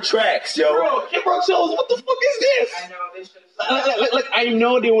all the tracks, yo. Bro, Camp Rock 2, what the fuck is this? I know, they should have. Like, I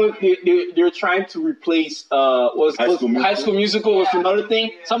know they were trying to replace High School Musical with another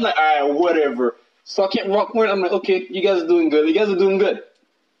thing. So I'm like, alright, whatever. So Camp Rock 1, I'm like, okay, you guys are doing good.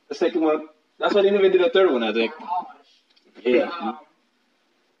 The second one, that's why they never did a third one, I think. Yeah.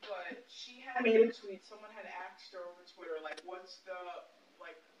 But she had made a tweet. Someone had asked her over Twitter, like, what's the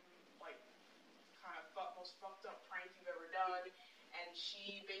like kind of most fucked up prank you've ever done? And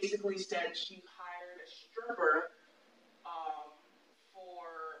she basically said she hired a stripper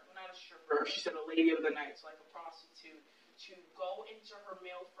not a stripper. She said a lady of the night, so like a prostitute, to go into her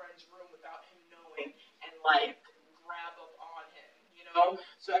male friend's room without him knowing and like grab up on him, you know?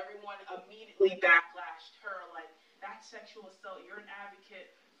 So everyone immediately backlashed her, like, that's sexual assault. You're an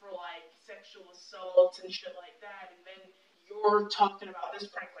advocate for like sexual assault and shit like that, and then you're talking about this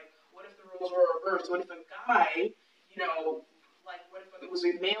prank. Like, what if the roles were reversed? What if a guy, like, what if it was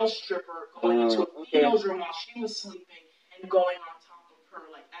a male stripper going into a female's room while she was sleeping and going on top of her,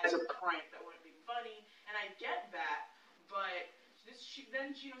 like, as a prank? That wouldn't be funny, and I get that, but she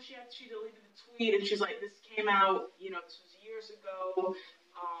deleted the tweet, and she's like, this came out, this was years ago.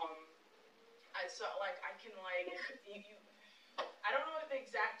 I saw, like, I can, like, I don't know what the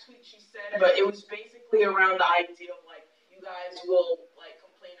exact tweet she said, but it was basically around the idea of, like, you guys will, like,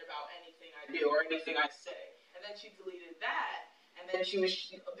 complain about anything I do or anything I say. And then she deleted that, and then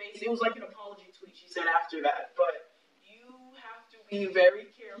it was like an apology tweet she said after that. But you have to be very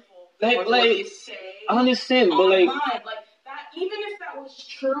careful with what you say. I understand, but like that, even if that was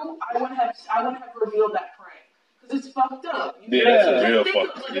true, I wouldn't have revealed that prank. Because it's fucked up. That's a real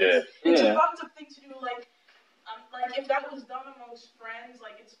fucked up. It's a fucked up thing to do. Like if that was done amongst friends,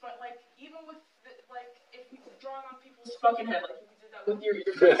 like it's like even with if we drawn on people's fucking head, like if we did that with your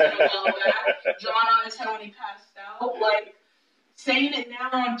friend a while back, drawn on his head when he passed out, like saying it now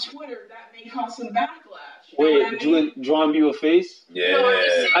on Twitter, that may cause some backlash. Wait, drawing you a face? Yeah.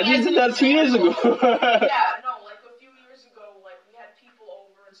 I just did that 2 years ago. Yeah, no, like a few years ago, like we had people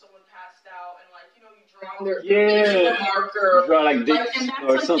over and someone passed out, and like you draw on their marker, draw like dicks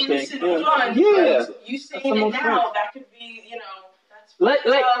or like something. Fun. Yeah. You saying it now, that could be, like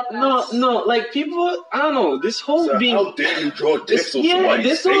people, I don't know, this whole how dare you draw dicks on somebody's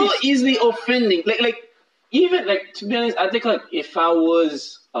this face? whole easily offending. Like even like, to be honest, I think like if I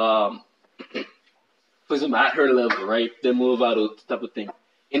was for example at her level, right, the Lovato type of thing,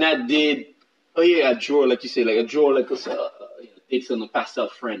 and I did I draw, like you say, like I draw like dicks on a passed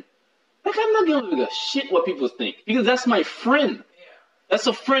out friend. Like, I'm not gonna give a shit what people think, because that's my friend. Yeah. That's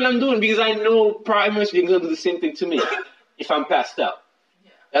a friend I'm doing, because I know pretty much they're gonna do the same thing to me if I'm passed out.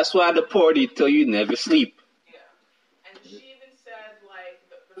 Yeah. That's why at the party tell you never sleep. Yeah. And she even said, like,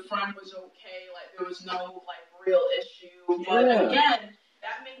 the friend was okay, like, there was no, like, real issue. But again,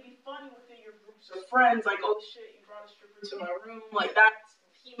 that may be funny within your groups of friends, like, oh shit, you brought a stripper to my room. Like,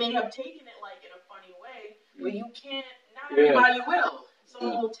 he may have taken it, like, in a funny way, but you can't, not everybody will.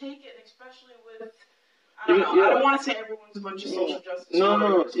 Someone will take it, and especially with, I don't know, I don't want to say everyone's a bunch of social justice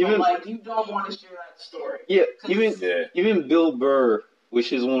warriors, but like, you don't want to share that story. Yeah, even Bill Burr,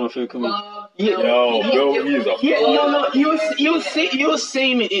 which is one of my favorite comedians. Bill, he's a he was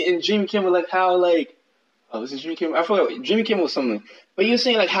saying in Jimmy Kimmel, like, how, like, was it Jimmy Kimmel? I forgot, Jimmy Kimmel was something. But he was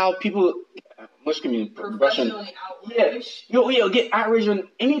saying, like, how people, professionally outraged. Get outraged on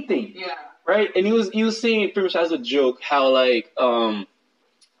anything. Yeah. Right? And he was saying pretty much as a joke how, like,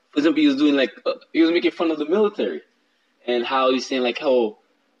 for example, he was doing like he was making fun of the military and how he's saying like, oh,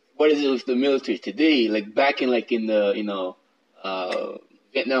 what is it with the military today? Like back in the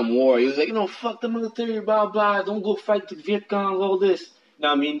Vietnam War, he was like, fuck the military, blah blah, don't go fight the Viet Cong, all this. You know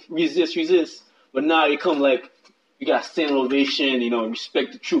what I mean? Resist. But now you come like you got standing ovation,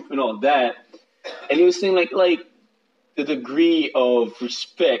 respect the troop and all that. And he was saying like the degree of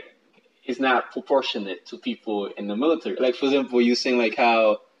respect is not proportionate to people in the military. Like for example, you saying like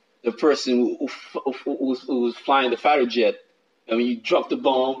how the person who was flying the fighter jet, I mean, you drop the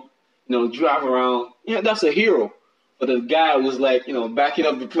bomb, drive around. Yeah, that's a hero. But the guy was like, backing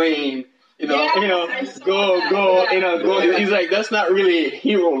up the plane, go. He's like, that's not really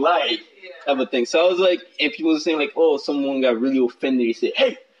hero-like type of thing. So I was like, and people were saying like, oh, someone got really offended. He said,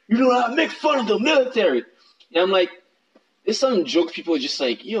 hey, you do not make fun of the military. And I'm like, there's some jokes people are just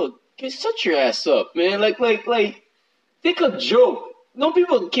like, yo, shut your ass up, man. Like, take a joke. No,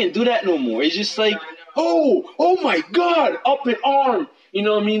 people can't do that no more. It's just like, oh my God, up in arm. You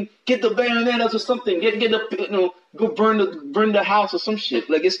know what I mean? Get the bayonetas or something. Get the go burn the house or some shit.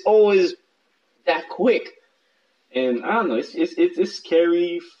 Like it's always that quick. And I don't know. It's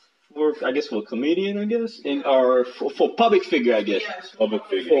scary for I guess for a comedian, I guess, or for public figure, I guess. Yes, Public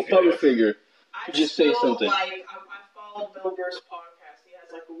figure. For a public figure, just say something. I follow Bill Burr's podcast. He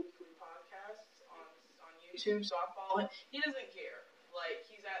has like a weekly podcast on YouTube, so I follow it. He doesn't care. Like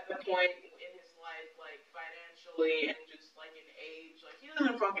he's at the point in his life, like financially and just like in age, like he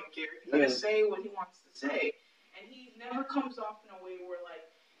doesn't fucking care. He's gonna say what he wants to say, and he never comes off in a way where like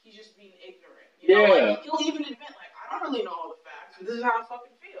he's just being ignorant. Like, he'll even admit like I don't really know all the facts, but this is how I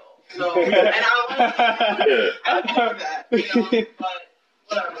fucking feel. So and I like that, but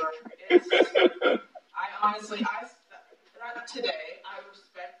whatever. I honestly, today I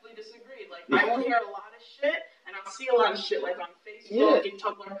respectfully disagreed. Like I will hear a lot of shit. And I'll see a lot of shit like on Facebook and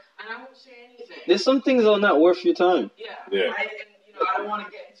Tumblr, and I won't say anything. There's some things that are not worth your time. Yeah. I don't want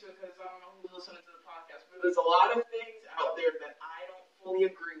to get into it because I don't know who's listening to the podcast, but there's a lot of things out there that I don't fully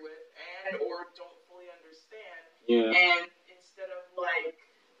agree with and or don't fully understand. Yeah. And instead of like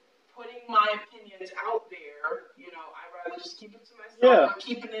putting my opinions out there, I'd rather just keep it to myself or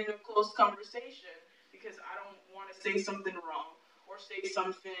keep it in a close conversation because I don't want to say something wrong or say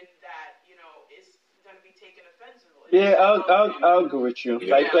something that is going to be taken offensively. Yeah, I'll go with you.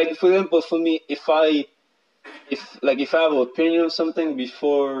 Yeah. Like for example, for me, if I have an opinion of something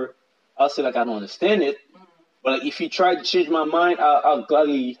before, I'll say like I don't understand it. Mm-hmm. But like, if you try to change my mind, I'll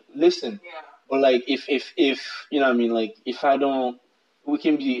gladly listen. Yeah. But like if you know what I mean, like if I don't, we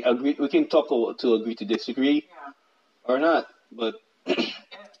can talk to agree to disagree, or not. But I think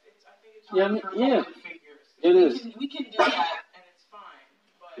it's hard for public figures. It is. We can do that, and it's fine.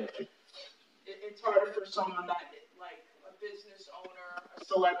 But it's harder for someone that, like, a business owner, a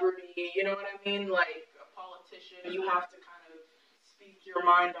celebrity, you know what I mean? Like, a politician, you have to kind of speak your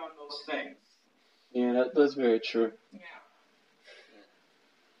mind on those things. Yeah, that's very true. Yeah.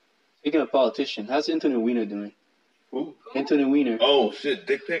 Speaking of politician, how's Anthony Weiner doing? Who? Anthony Weiner. Oh, shit,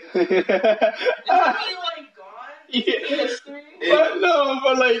 dick pic? Isn't he, like, gone? Yeah. In history?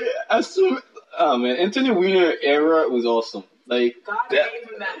 But like, I assume, man, Anthony Weiner era was awesome. Like, God gave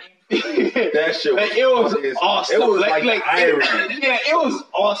him that name. That shit was it was awesome. It was like irony. It was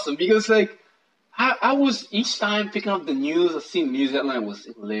awesome because like I was each time picking up the news, I seen news headline was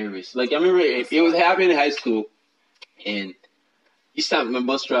hilarious. Like I remember it was happening in high school, and each time my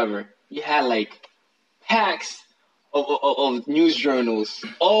bus driver, he had like packs of news journals,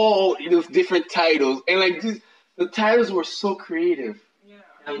 all with different titles, and like the titles were so creative. Yeah,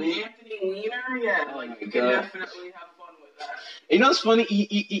 Anthony Weiner, like you can definitely have fun with that. You know what's funny?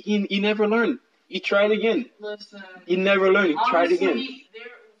 He never learned. He tried again. Listen. He never learned. He tried again.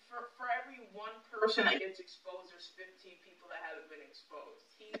 For every one person that gets exposed, there's 15 people that haven't been exposed.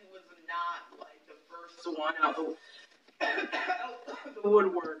 He was not like the first one out the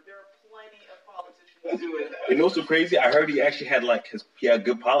woodwork. There are plenty of politicians doing that. You know what's so crazy? I heard he actually had he had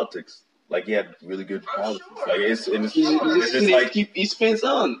good politics. Like he had really good politics. Sure. Like it's just like he spends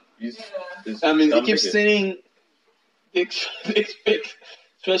on. I mean, he keeps sending dick pics,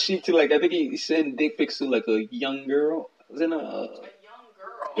 especially to like I think he sent dick pics to like a young girl. Was it a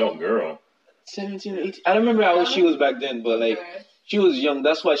young girl? 17 or 18. I don't remember how old she was back then, but like she was young.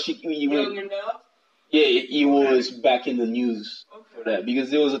 That's why young enough. Yeah, he was back in the news for that because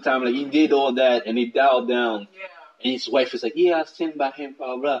there was a time like he did all that and he dialed down. Yeah. And his wife was like, "Yeah, I stand by him,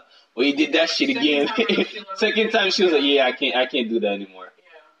 blah blah." Well, he did that shit again. Second time she was like, "Yeah, I can't do that anymore." Yeah.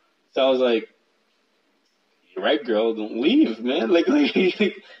 So I was like, "You're right, girl. Don't leave, man." Like you're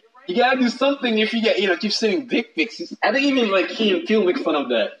right. You gotta do something if you get, keep sending dick pics. I think even like Key and Peele make fun of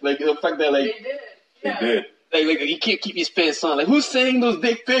that. Like the fact that They like did. He Yeah. did. like he can't keep his pants on. Like who's sending those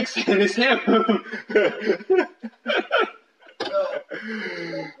dick pics? And it's him. So, who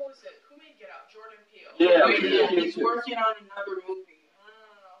is it? Who made Get Out? Jordan Peele. Yeah, Right, Jordan Peele. He's working on another movie.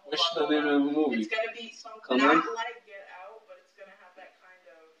 What's the name of the movie? It's gonna be something Come not on. like Get Out, but it's gonna have that kind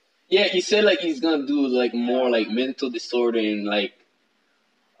of. Yeah, he said like he's gonna do like more like mental disorder and like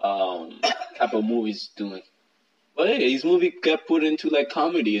type of movies doing. But hey, his movie got put into like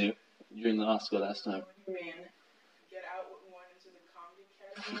comedy during the Oscar last time What do you mean? Get Out went into the comedy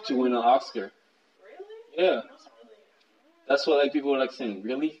category. to win an Oscar. Really? Yeah, Not really. that's what like people were like saying.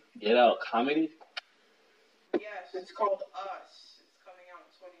 Really, Get Out comedy? Yes, it's called Us. It's coming out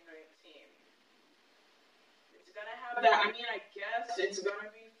in 2019. It's gonna have that. I mean, I guess it's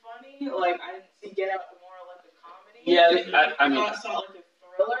gonna be funny. Like I didn't see Get Out more like a comedy. Yeah, I mean I saw like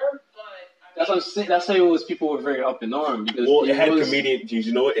a thriller, but that's what I'm saying. That's why it was people were very up in arm because Well, it had was, comedians.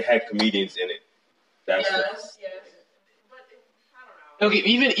 You know what? It had comedians in it. That's yes. But I don't know. Okay,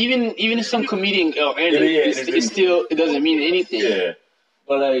 even if some comedian ended, Yeah, it's still it doesn't mean anything. yeah.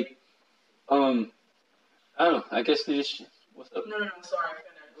 But like, I don't know. I guess they just what's up? No, sorry, I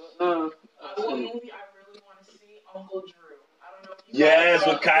finished. No, One movie I really want to see, Uncle Drew. I don't know if you Yes,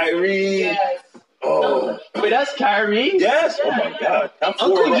 guys with Kyrie. Yes. Oh, wait, that's Kyrie. yes. Oh my God. How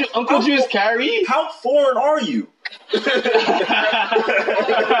Uncle foreign, Drew is Kyrie. how foreign are you?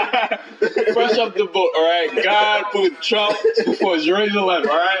 Fresh off the boat, all right. God put Trump before Jerusalem,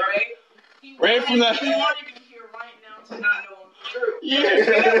 all right. Right from the- He wanted to be here right now to not know Uncle Drew.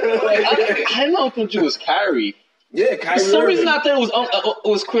 Yeah, like, I know Uncle Drew was Kyrie. Yeah, For Kyrie. some reason, Irving. I thought it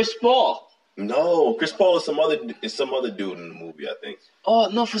was Chris Paul. No, Chris Paul is some other dude in the movie, I think. Oh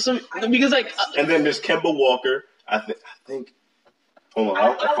no, for some because like And then there's Kemba Walker. I think. Hold on, I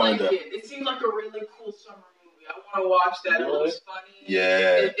I'll like find out. it. It seems like a really cool summer movie. I want to watch that. It looks funny.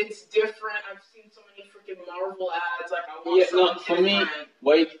 Yeah. It's different. I've seen so many freaking Marvel ads. Like I want yeah, no, something for me, different.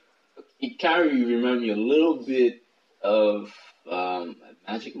 like Kyrie remind me a little bit of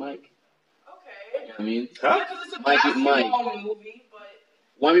Magic Mike. Okay. You know what I mean? Huh? Yeah, because it's a Magic basketball movie, but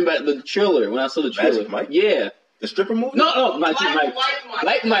What I mean by the trailer, when I saw the trailer. Magic Mike? Yeah. The stripper movie? No, Magic Mike.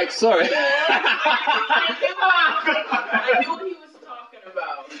 Like Mike, sorry. I knew what he was talking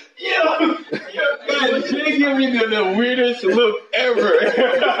about. Man, Jay gave me the weirdest look ever. I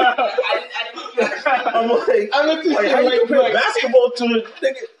didn't catch that. I'm like, I meant to like, say how you like compare Mike. basketball to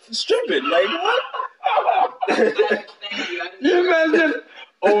nigga stripping? Like what? Thank you. I didn't You imagine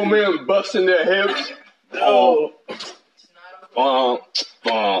old man busting their hips? No. It's not a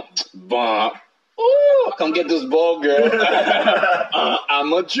Bum, bum. Ooh, come get this ball, girl.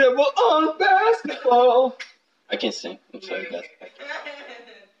 I'm a dribble on basketball. I can't sing. I'm sorry, guys.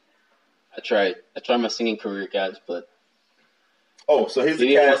 I tried my singing career, guys, but Oh, so here's He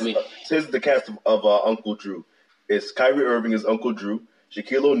the didn't cast. want me. Here's the cast of Uncle Drew. It's Kyrie Irving as Uncle Drew,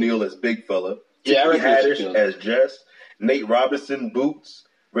 Shaquille O'Neal as Big Fella, Yeah, I Tiffany recognize Haddish Shaquille. as Jess, Nate Robinson Boots,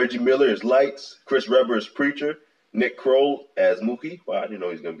 Reggie Miller as Lights, Chris Webber as Preacher, Nick Kroll as Mookie. Wow, I didn't know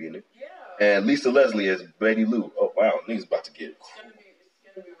he was gonna be in it. Yeah. And Lisa Leslie as Betty Lou. Oh wow, niggas about to get. It's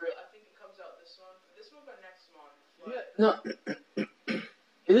gonna be real. I think it comes out this month or next month. But No,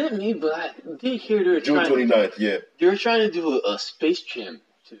 is it me? But I did hear they were June trying. 29th. Yeah. They were trying to do a Space Jam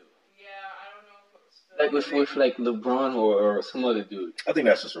too, yeah, I don't know if it's still like with like LeBron or some other dude. I think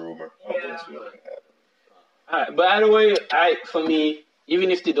that's just a rumor. I don't think it's Yeah. gonna happen. All right, but either way, for me,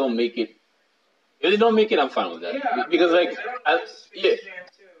 even if they don't make it, if they don't make it, I'm fine with that because like yeah,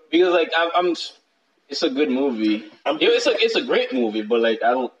 because like I'm it's a good movie. It's a great movie, but like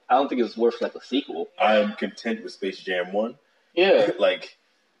I don't think it's worth like a sequel. I'm content with Space Jam 1. Yeah. Like,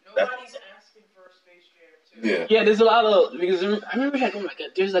 Nobody's asking for a Space Jam 2. yeah. Yeah, there's a lot of because I remember like, oh my god,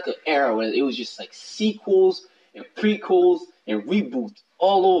 there's like an era where it was just like sequels and prequels and reboots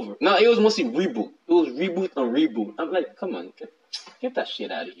all over. No, it was mostly reboot. It was reboot on reboot. I'm like, come on, get that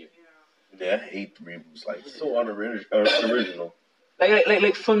shit out of here. Yeah, I hate reboots. Like, so unoriginal.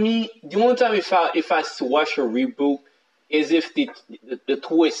 Like for me, the only time if I watch a reboot is if the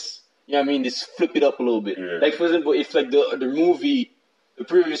twist, you know what I mean, just flip it up a little bit. Yeah. Like for example, if like the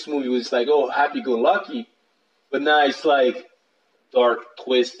previous movie was like, oh, happy go lucky, but now it's like dark,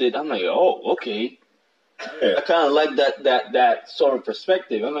 twisted. I'm like, oh, okay. Yeah. I kind of like that sort of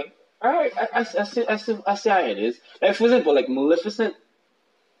perspective. I'm like, all right, I see how it is. Like for example, like Maleficent,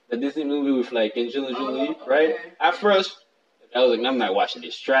 the Disney movie with like Angelina Jolie, right? okay. At first, I was like, I'm not watching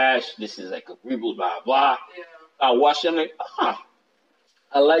this trash. This is like a reboot, blah blah. Yeah. I watched it. I'm like,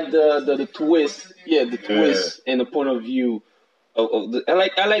 I like the twist. Yeah, the twist and the point of view I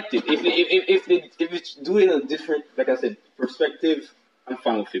liked it. If it's doing a different, like I said, perspective, I'm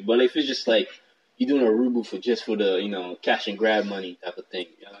fine with it. But if it's just like you're doing a reboot for the cash and grab money type of thing,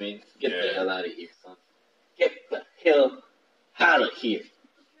 you know what I mean? Get the hell out of here, son. Get the hell out of here.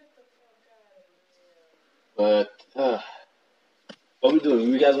 But what we doing?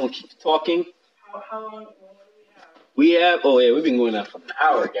 You guys want to keep talking? How long? What do we have? We've been going on for an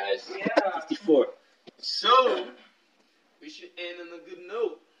hour, guys. Yeah. 54. So we should end on a good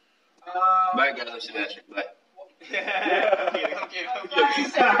note. Bye, guys. I'm Sebastian. Bye. I'm kidding.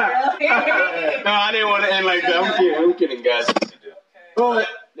 No, I didn't want to end like that. I'm kidding, guys. But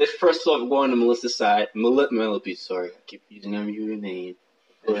let's first off go on to Melissa's side. Melope, sorry. I keep using her name.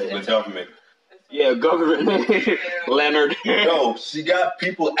 The government. Yeah, government. Leonard. No, she got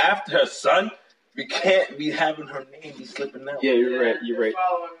people after her, son. We can't be having her name be slipping out. Yeah, you're right.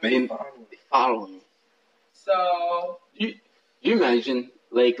 Following me. They following me. So You imagine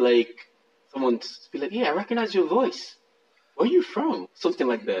like someone be like, yeah, I recognize your voice. Where are you from? Something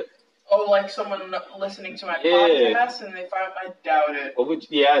like that. like someone listening to my Yeah. podcast and they find, I doubt it. What would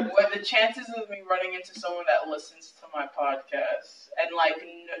yeah? What the chances of me running into someone that listens to my podcast and like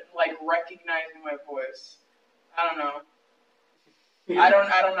recognizing my voice? I don't know. I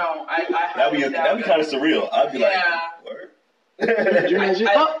don't know. I That'd be kind of surreal. I'd be like, word? Could you imagine?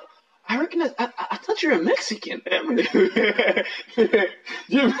 I recognize. I thought you were Mexican.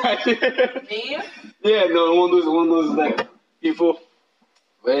 You imagine? Me? Yeah, no, one of those like people.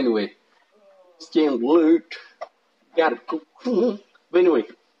 But anyway, it's getting late. Gotta go. But anyway,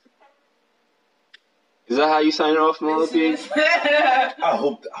 is that how you sign off, Melope? I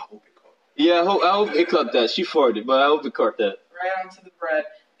hope it caught. Yeah, I hope it caught that. She farted, but I hope it caught that. Right onto the bread.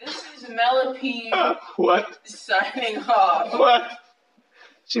 This is Melope What? signing off. What?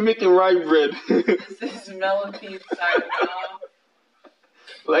 She making rye bread. This is Melope signing off.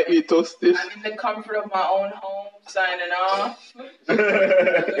 Lightly toasted. I'm in the comfort of my own home signing off.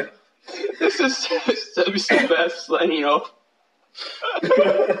 This is Sebby Sebastian signing off.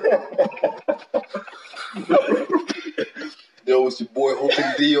 Yo, it's your boy Hoping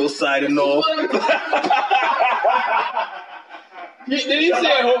Dio signing off. Did he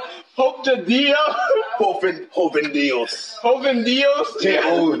say Hope the Dio? Hoping Dios. Hoping Dios?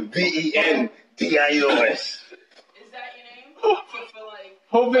 JOVENDIOS. Is that your name? For like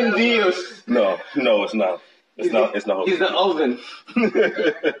Hoping Dios. No, it's not. It's not Hoping. He's the oven.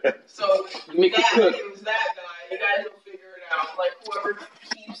 So Make it cook. it was that guy. You guys will figure it out. Like whoever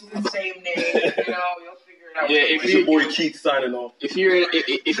keeps the same name, you'll figure it out. Yeah, if It's your boy Keith signing off.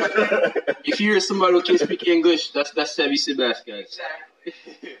 If you're somebody who can speak English, that's Sebby Sebastian, guys.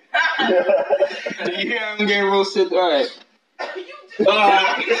 Exactly. You hear I'm getting roasted? All right. You do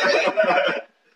that.